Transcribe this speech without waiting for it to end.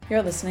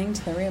You're listening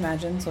to the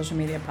Reimagine Social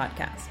Media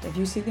podcast. If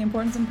you see the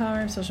importance and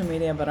power of social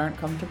media but aren't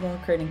comfortable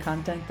creating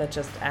content that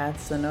just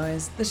adds to the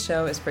noise, this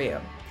show is for you.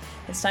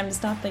 It's time to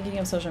stop thinking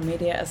of social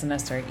media as a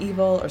necessary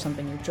evil or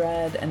something you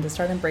dread and to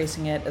start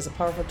embracing it as a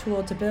powerful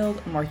tool to build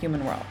a more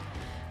human world.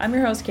 I'm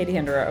your host, Katie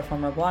Hinderer, a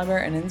former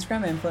blogger and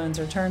Instagram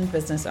influencer turned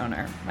business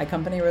owner. My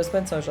company,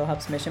 Rosebud Social,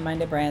 helps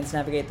mission-minded brands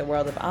navigate the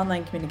world of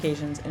online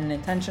communications in an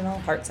intentional,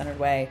 heart-centered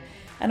way,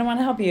 and I want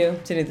to help you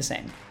to do the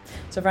same.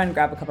 So friend,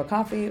 grab a cup of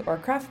coffee or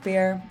craft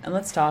beer, and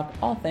let's talk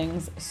all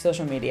things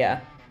social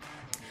media.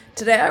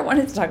 Today, I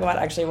wanted to talk about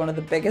actually one of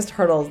the biggest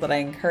hurdles that I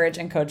encourage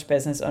and coach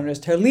business owners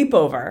to leap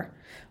over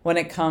when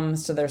it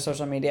comes to their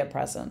social media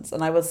presence.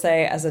 And I would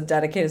say, as a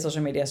dedicated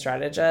social media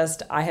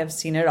strategist, I have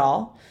seen it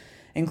all,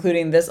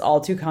 including this all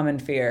too common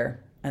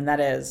fear, and that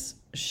is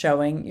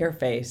showing your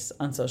face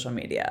on social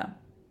media.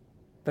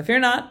 But fear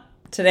not.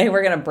 Today,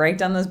 we're going to break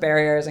down those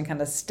barriers and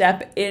kind of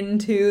step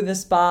into the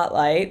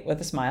spotlight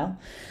with a smile.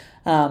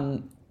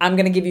 I'm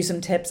going to give you some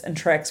tips and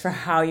tricks for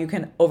how you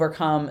can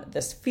overcome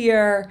this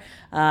fear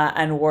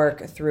and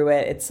work through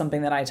it. It's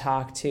something that I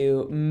talk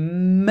to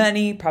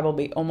many,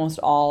 probably almost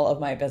all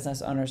of my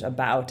business owners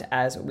about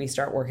as we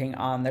start working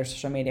on their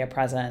social media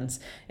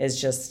presence,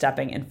 is just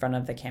stepping in front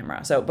of the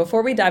camera. So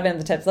before we dive into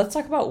the tips, let's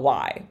talk about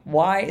why.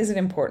 Why is it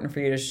important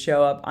for you to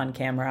show up on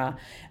camera,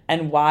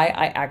 and why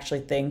I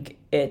actually think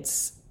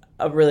it's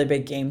a really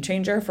big game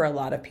changer for a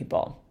lot of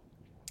people.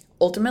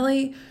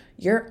 Ultimately,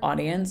 your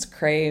audience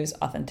craves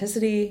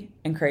authenticity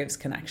and craves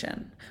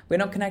connection. We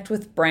don't connect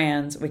with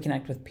brands, we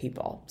connect with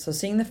people. So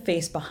seeing the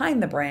face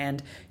behind the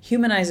brand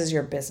humanizes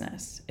your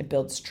business. It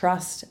builds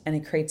trust and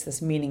it creates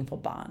this meaningful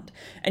bond.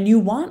 And you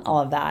want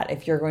all of that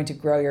if you're going to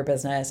grow your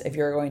business, if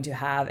you're going to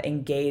have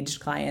engaged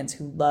clients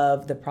who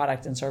love the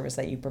product and service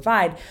that you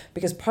provide,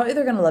 because partly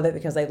they're going to love it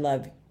because they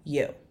love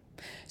you.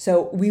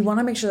 So we want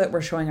to make sure that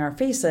we're showing our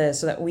faces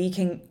so that we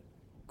can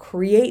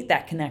create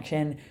that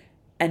connection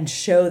and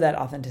show that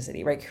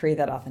authenticity, right? Create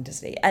that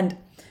authenticity. And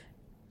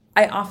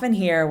I often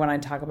hear when I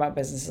talk about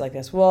businesses like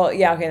this, well,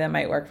 yeah, okay, that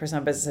might work for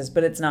some businesses,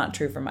 but it's not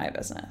true for my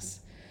business.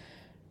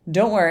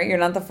 Don't worry, you're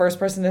not the first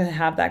person to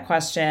have that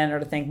question or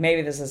to think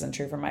maybe this isn't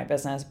true for my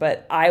business,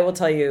 but I will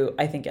tell you,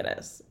 I think it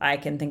is. I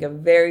can think of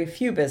very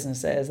few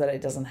businesses that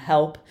it doesn't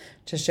help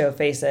to show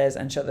faces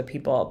and show the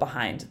people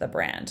behind the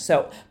brand.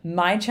 So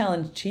my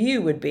challenge to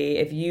you would be,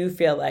 if you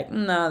feel like,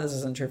 no, this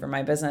isn't true for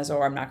my business,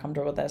 or I'm not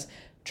comfortable with this,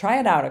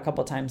 try it out a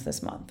couple times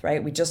this month,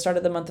 right? We just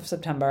started the month of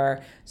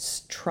September.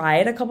 Try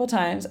it a couple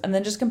times and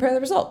then just compare the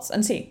results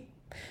and see.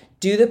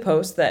 Do the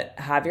posts that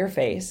have your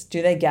face,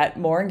 do they get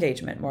more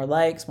engagement, more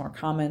likes, more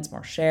comments,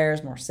 more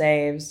shares, more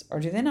saves, or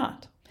do they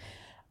not?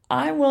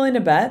 I'm willing to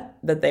bet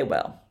that they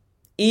will.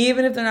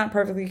 Even if they're not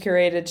perfectly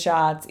curated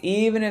shots,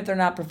 even if they're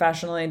not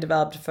professionally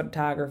developed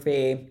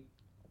photography,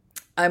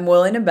 I'm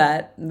willing to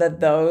bet that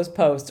those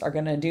posts are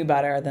going to do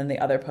better than the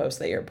other posts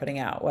that you're putting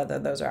out, whether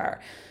those are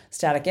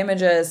static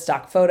images,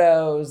 stock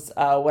photos,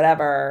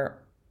 whatever.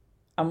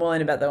 I'm willing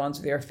to bet the ones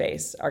with your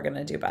face are going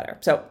to do better.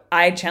 So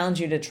I challenge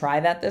you to try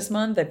that this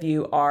month if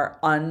you are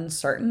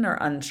uncertain or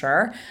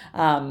unsure,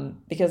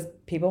 because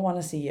people want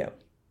to see you.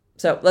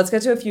 So let's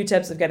get to a few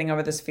tips of getting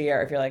over this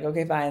fear. If you're like,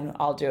 okay, fine,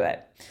 I'll do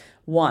it.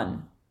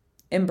 1,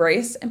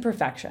 embrace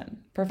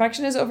imperfection.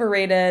 Perfection is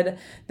overrated.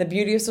 The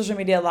beauty of social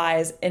media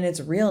lies in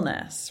its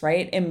realness,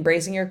 right?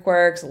 Embracing your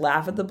quirks,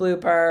 laugh at the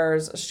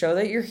bloopers, show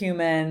that you're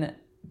human,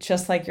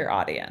 just like your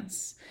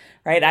audience,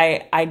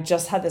 right? I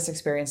just had this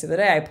experience the other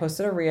day. I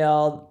posted a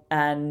reel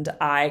and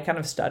I kind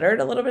of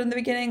stuttered a little bit in the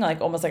beginning,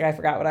 like almost like I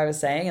forgot what I was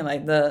saying, and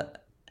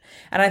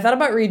I thought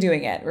about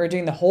redoing it. We were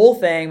doing the whole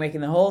thing,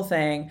 making the whole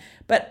thing,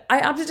 but I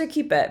opted to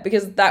keep it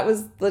because that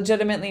was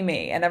legitimately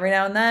me. And every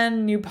now and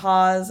then you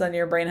pause and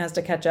your brain has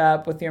to catch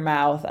up with your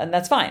mouth, and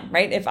that's fine,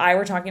 right? If I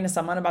were talking to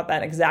someone about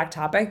that exact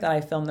topic that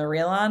I filmed the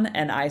reel on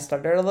and I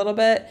stuttered a little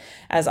bit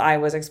as I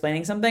was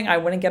explaining something, I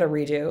wouldn't get a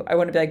redo. I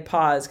wouldn't be like,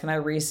 pause, can I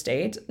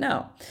restate?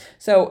 No.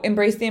 So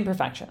embrace the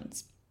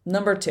imperfections.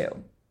 Number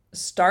 2.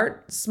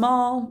 Start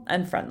small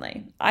and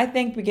friendly. I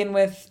think begin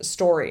with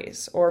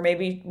stories or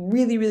maybe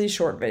really, really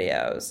short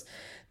videos.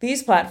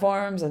 These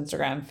platforms,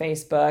 Instagram,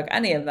 Facebook,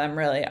 any of them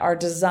really, are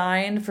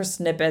designed for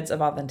snippets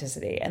of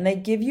authenticity, and they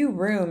give you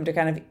room to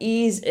kind of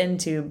ease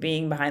into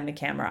being behind the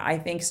camera. I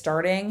think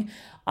starting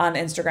on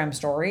Instagram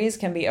stories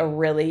can be a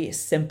really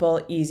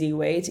simple, easy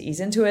way to ease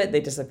into it.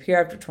 They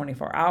disappear after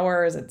 24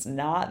 hours. It's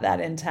not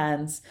that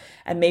intense.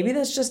 And maybe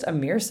that's just a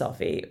mirror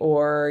selfie,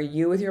 or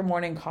you with your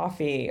morning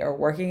coffee, or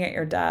working at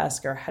your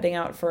desk, or heading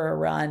out for a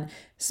run.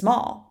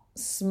 Small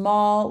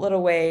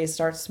little ways,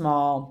 start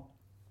small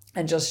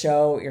and just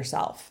show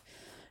yourself.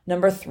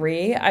 Number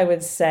 3, I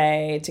would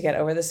say, to get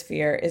over this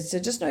fear is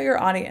to just know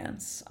your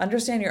audience.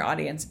 Understand your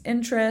audience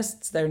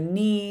interests, their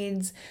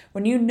needs.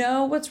 When you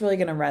know what's really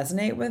going to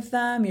resonate with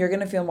them, you're going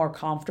to feel more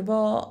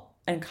comfortable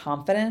and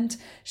confident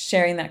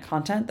sharing that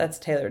content that's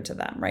tailored to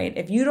them, right?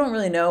 If you don't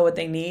really know what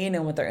they need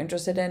and what they're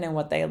interested in and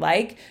what they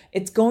like,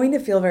 it's going to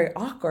feel very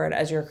awkward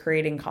as you're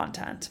creating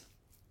content.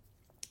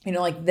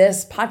 Like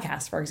this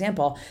podcast, for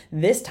example,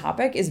 this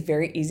topic is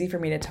very easy for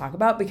me to talk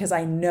about because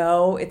I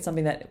know it's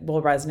something that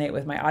will resonate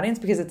with my audience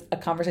because it's a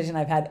conversation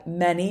I've had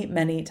many,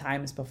 many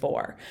times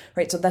before,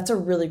 right? So that's a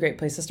really great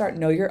place to start.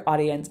 Know your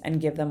audience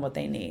and give them what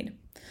they need.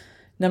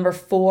 Number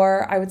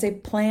 4, I would say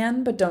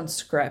plan, but don't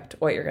script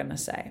what you're going to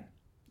say.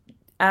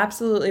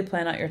 Absolutely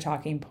plan out your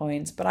talking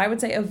points, but I would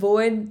say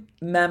avoid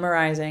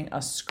memorizing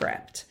a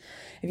script.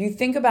 If you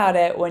think about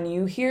it, when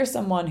you hear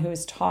someone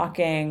who's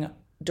talking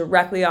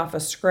directly off a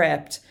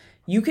script,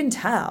 you can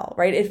tell,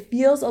 right? It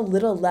feels a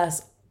little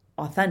less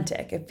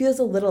authentic. It feels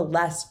a little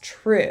less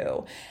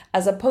true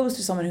as opposed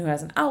to someone who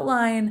has an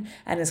outline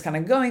and is kind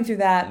of going through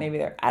that. Maybe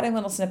they're adding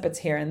little snippets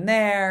here and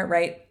there,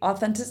 right?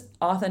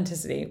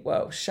 Authenticity,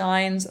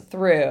 shines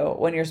through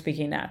when you're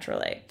speaking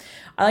naturally.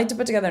 I like to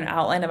put together an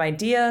outline of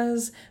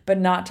ideas, but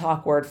not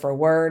talk word for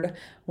word.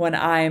 When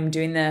I'm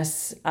doing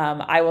this,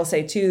 I will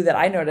say too that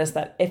I notice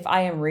that if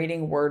I am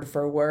reading word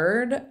for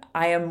word,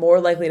 I am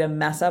more likely to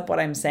mess up what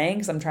I'm saying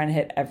because I'm trying to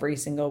hit every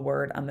single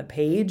word on the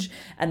page,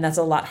 and that's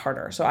a lot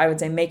harder. So I would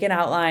say make an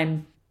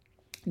outline,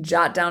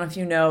 jot down a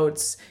few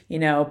notes,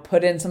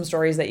 put in some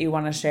stories that you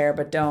want to share,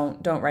 but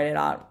don't write it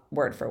out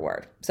word for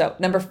word. So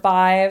number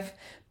 5,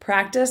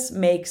 practice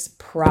makes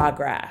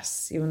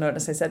progress. You will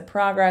notice I said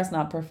progress,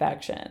 not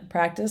perfection.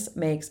 Practice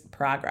makes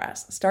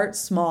progress. Start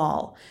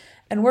small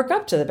and work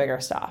up to the bigger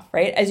stuff,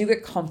 right? As you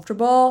get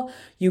comfortable,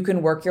 you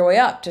can work your way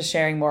up to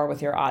sharing more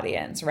with your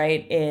audience,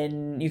 right?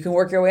 You can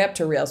work your way up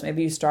to reels.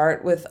 Maybe you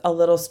start with a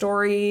little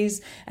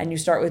stories and you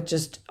start with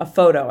just a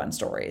photo on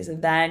stories.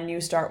 And then you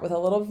start with a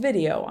little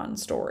video on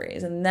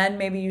stories. And then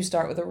maybe you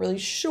start with a really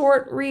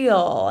short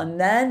reel. And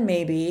then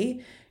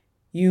maybe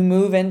you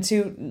move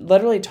into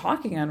literally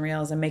talking on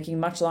reels and making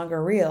much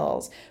longer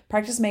reels.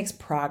 Practice makes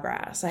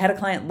progress. I had a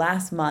client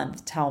last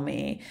month tell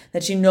me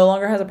that she no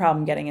longer has a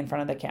problem getting in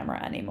front of the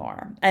camera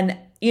anymore. And,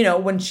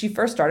 when she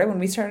first started, when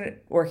we started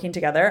working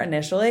together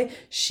initially,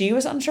 she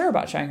was unsure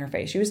about showing her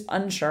face. She was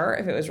unsure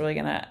if it was really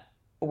going to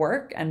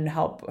work and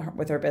help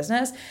with her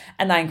business.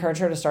 And I encouraged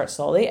her to start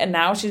slowly. And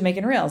now she's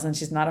making reels and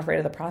she's not afraid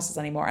of the process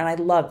anymore. And I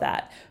love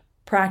that.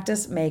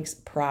 Practice makes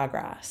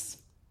progress.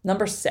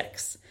 Number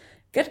 6.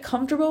 Get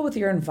comfortable with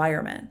your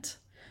environment.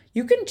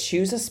 You can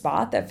choose a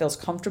spot that feels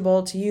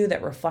comfortable to you,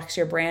 that reflects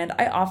your brand.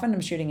 I often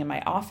am shooting in my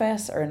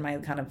office or in my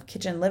kind of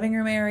kitchen living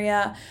room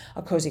area,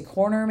 a cozy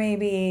corner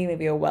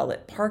maybe a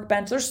well-lit park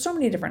bench. There's so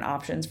many different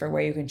options for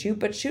where you can shoot,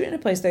 but shoot in a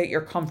place that you're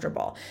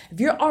comfortable. If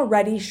you're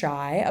already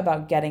shy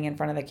about getting in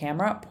front of the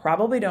camera,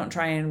 probably don't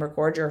try and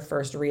record your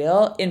first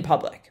reel in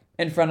public,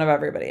 in front of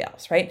everybody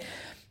else, right?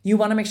 You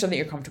want to make sure that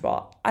you're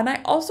comfortable. And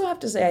I also have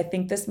to say, I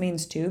think this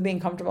means too, being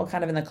comfortable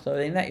kind of in the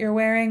clothing that you're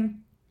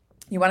wearing.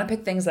 You want to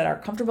pick things that are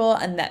comfortable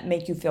and that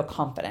make you feel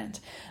confident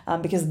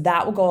because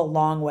that will go a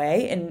long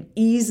way in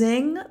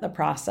easing the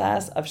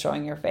process of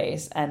showing your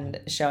face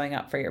and showing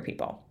up for your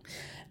people.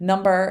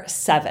 Number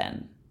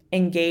 7,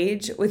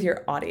 engage with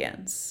your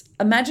audience.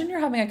 Imagine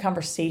you're having a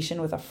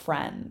conversation with a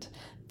friend.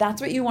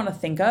 That's what you want to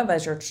think of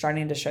as you're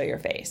starting to show your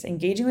face.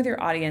 Engaging with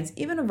your audience,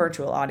 even a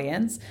virtual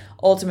audience,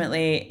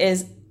 ultimately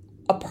is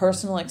a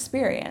personal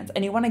experience,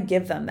 and you want to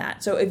give them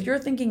that. So if you're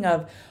thinking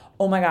of,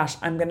 oh my gosh,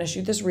 I'm going to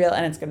shoot this reel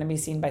and it's going to be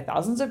seen by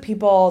thousands of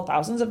people,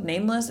 thousands of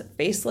nameless,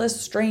 faceless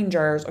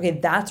strangers, okay,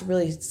 that's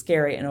really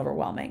scary and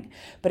overwhelming.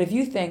 But if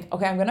you think,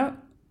 okay, I'm going to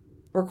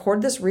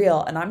record this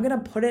reel and I'm going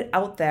to put it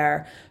out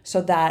there so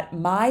that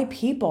my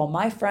people,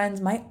 my friends,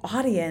 my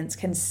audience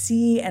can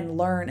see and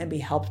learn and be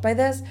helped by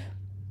this,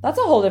 that's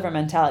a whole different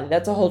mentality.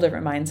 That's a whole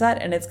different mindset,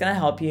 and it's going to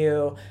help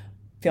you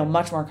feel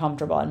much more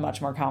comfortable and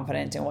much more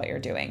confident in what you're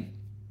doing.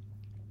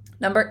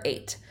 Number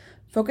 8,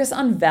 focus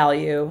on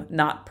value,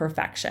 not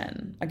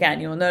perfection.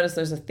 Again, you will notice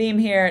there's a theme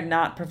here,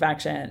 not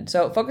perfection.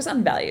 So focus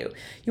on value.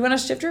 You want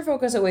to shift your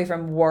focus away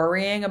from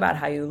worrying about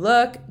how you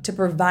look to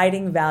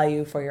providing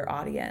value for your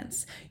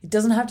audience. It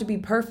doesn't have to be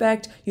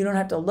perfect. You don't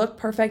have to look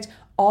perfect.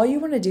 All you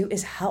want to do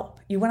is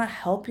help. You want to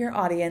help your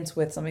audience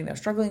with something they're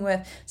struggling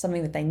with,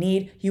 something that they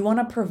need. You want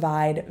to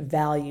provide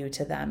value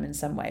to them in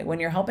some way. When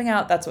you're helping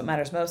out, that's what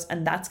matters most,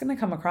 and that's going to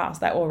come across.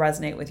 That will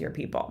resonate with your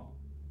people.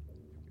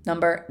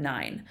 Number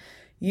 9,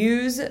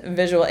 use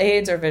visual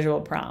aids or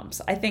visual prompts.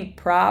 I think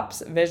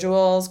props,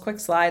 visuals, quick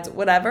slides,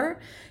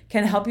 whatever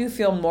can help you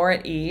feel more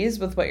at ease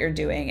with what you're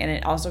doing. And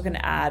it also can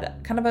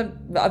add kind of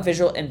a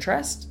visual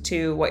interest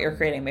to what you're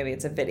creating. Maybe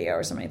it's a video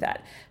or something like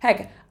that.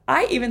 Heck,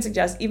 I even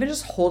suggest even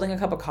just holding a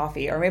cup of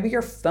coffee or maybe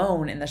your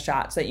phone in the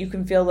shot so that you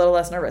can feel a little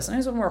less nervous.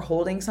 Sometimes when we're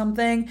holding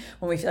something,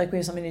 when we feel like we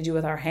have something to do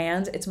with our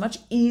hands, it's much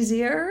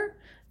easier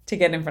to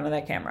get in front of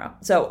that camera.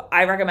 So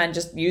I recommend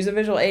just use a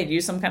visual aid,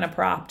 use some kind of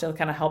prop to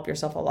kind of help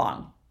yourself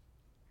along.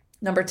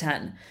 Number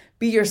 10,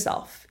 be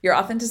yourself. Your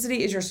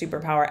authenticity is your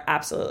superpower,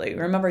 absolutely.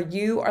 Remember,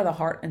 you are the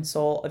heart and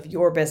soul of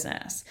your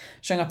business.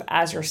 Showing up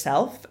as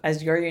yourself,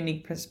 as your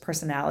unique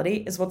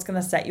personality, is what's going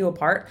to set you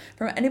apart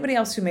from anybody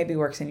else who maybe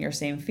works in your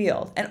same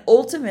field. And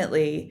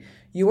ultimately,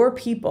 your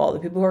people, the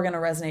people who are going to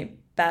resonate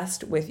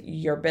best with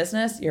your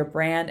business, your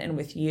brand, and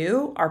with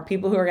you are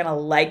people who are going to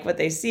like what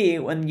they see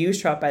when you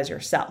show up as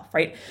yourself,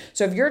 right?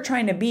 So if you're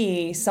trying to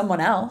be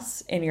someone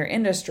else in your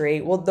industry,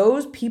 well,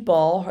 those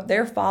people,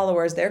 their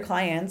followers, their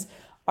clients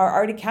are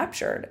already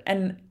captured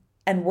and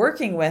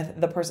working with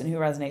the person who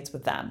resonates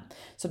with them.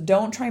 So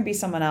don't try and be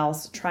someone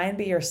else, try and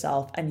be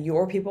yourself, and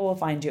your people will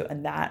find you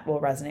and that will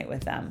resonate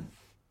with them.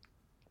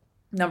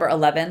 Number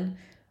 11,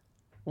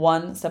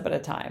 one step at a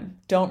time.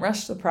 Don't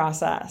rush the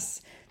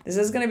process. This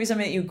is going to be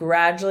something that you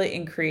gradually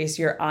increase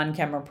your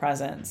on-camera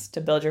presence to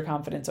build your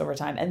confidence over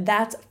time. And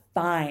that's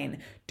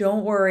fine.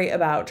 Don't worry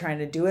about trying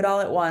to do it all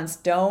at once.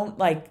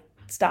 Don't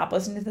stop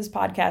listening to this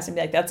podcast and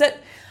be like, that's it.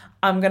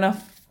 I'm going to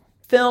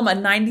film a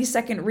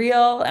 90-second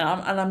reel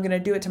and I'm going to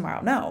do it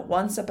tomorrow. No,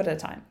 one step at a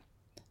time.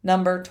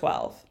 Number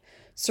 12,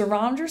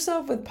 surround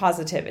yourself with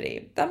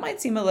positivity. That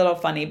might seem a little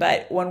funny,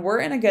 but when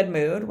we're in a good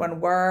mood, when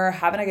we're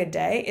having a good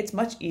day, it's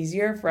much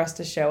easier for us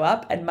to show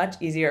up and much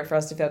easier for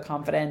us to feel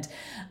confident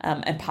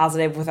and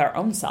positive with our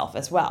own self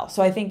as well.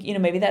 So I think,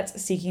 maybe that's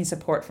seeking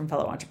support from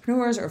fellow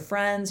entrepreneurs or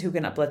friends who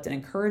can uplift and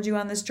encourage you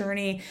on this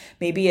journey.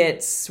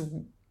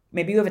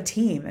 Maybe you have a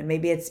team and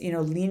maybe it's,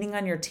 leaning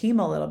on your team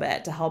a little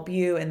bit to help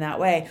you in that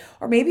way.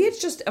 Or maybe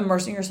it's just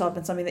immersing yourself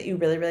in something that you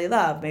really, really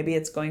love. Maybe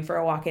it's going for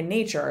a walk in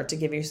nature to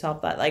give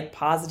yourself that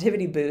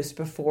positivity boost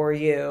before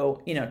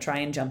you, try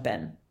and jump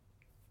in.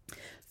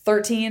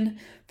 13,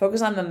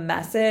 focus on the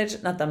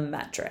message, not the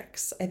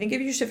metrics. I think if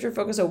you shift your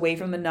focus away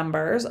from the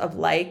numbers of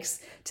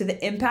likes to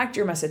the impact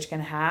your message can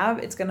have,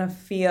 it's going to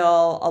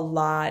feel a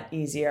lot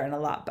easier and a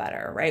lot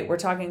better, right? We're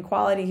talking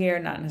quality here,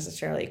 not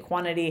necessarily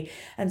quantity.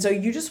 And so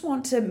you just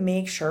want to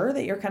make sure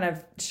that you're kind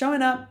of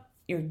showing up,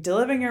 you're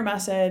delivering your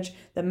message.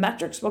 The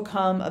metrics will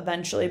come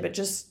eventually, but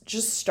just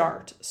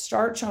start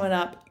showing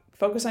up,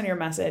 focus on your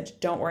message.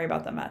 Don't worry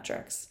about the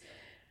metrics.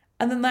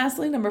 And then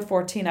lastly, number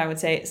 14, I would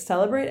say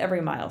celebrate every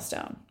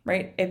milestone,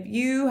 right? If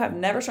you have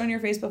never shown your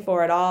face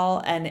before at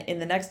all, and in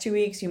the next 2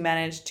 weeks, you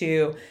manage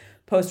to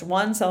post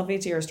one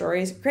selfie to your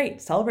stories,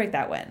 great, celebrate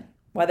that win.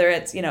 Whether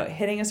it's,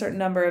 hitting a certain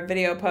number of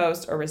video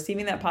posts or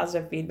receiving that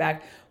positive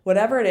feedback,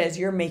 whatever it is,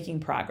 you're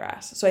making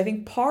progress. So I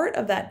think part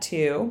of that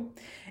too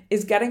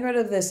is getting rid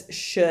of this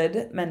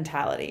should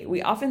mentality.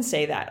 We often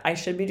say that I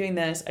should be doing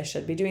this, I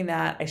should be doing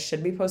that, I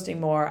should be posting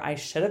more, I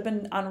should have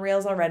been on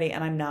Reels already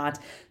and I'm not.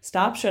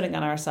 Stop shoulding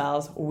on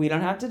ourselves. We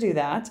don't have to do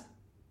that.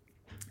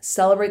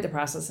 Celebrate the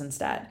process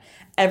instead.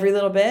 Every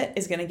little bit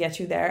is going to get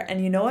you there.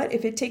 And you know what?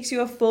 If it takes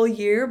you a full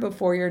year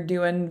before you're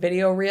doing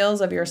video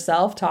reels of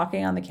yourself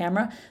talking on the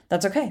camera,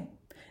 that's okay.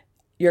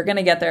 You're going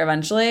to get there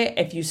eventually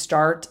if you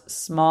start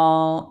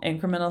small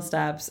incremental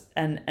steps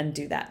and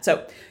do that.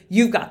 So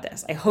you've got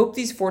this. I hope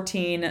these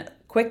 14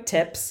 quick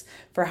tips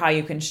for how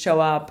you can show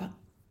up,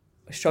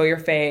 show your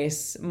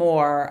face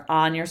more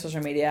on your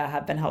social media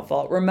have been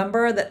helpful.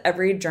 Remember that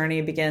every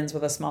journey begins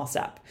with a small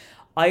step.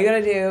 All you got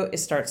to do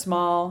is start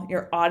small.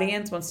 Your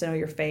audience wants to know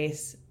your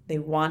face. They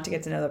want to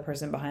get to know the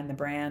person behind the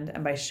brand.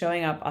 And by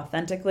showing up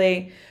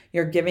authentically,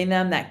 you're giving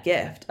them that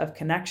gift of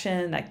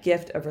connection, that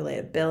gift of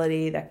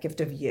relatability, that gift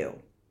of you.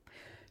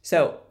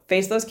 So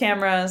face those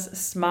cameras,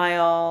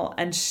 smile,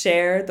 and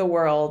share the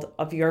world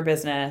of your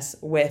business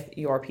with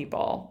your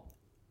people.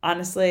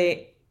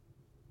 Honestly,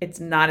 it's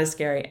not as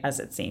scary as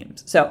it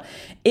seems. So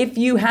if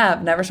you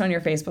have never shown your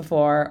face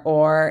before,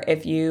 or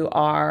if you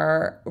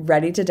are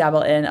ready to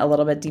dabble in a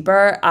little bit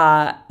deeper,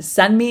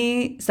 send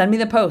me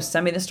the post,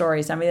 send me the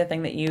story, send me the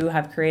thing that you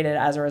have created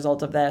as a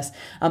result of this.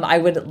 I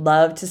would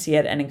love to see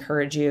it and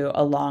encourage you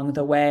along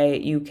the way.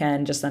 You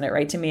can just send it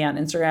right to me on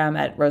Instagram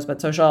at Rosebud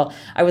Social.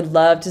 I would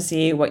love to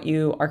see what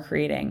you are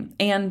creating.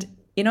 And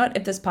you know what?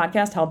 If this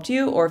podcast helped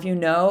you, or if you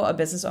know a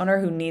business owner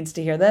who needs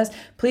to hear this,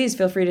 please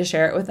feel free to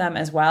share it with them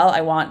as well.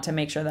 I want to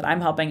make sure that I'm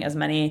helping as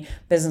many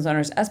business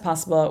owners as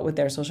possible with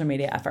their social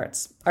media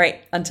efforts. All right,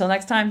 until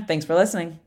next time, thanks for listening.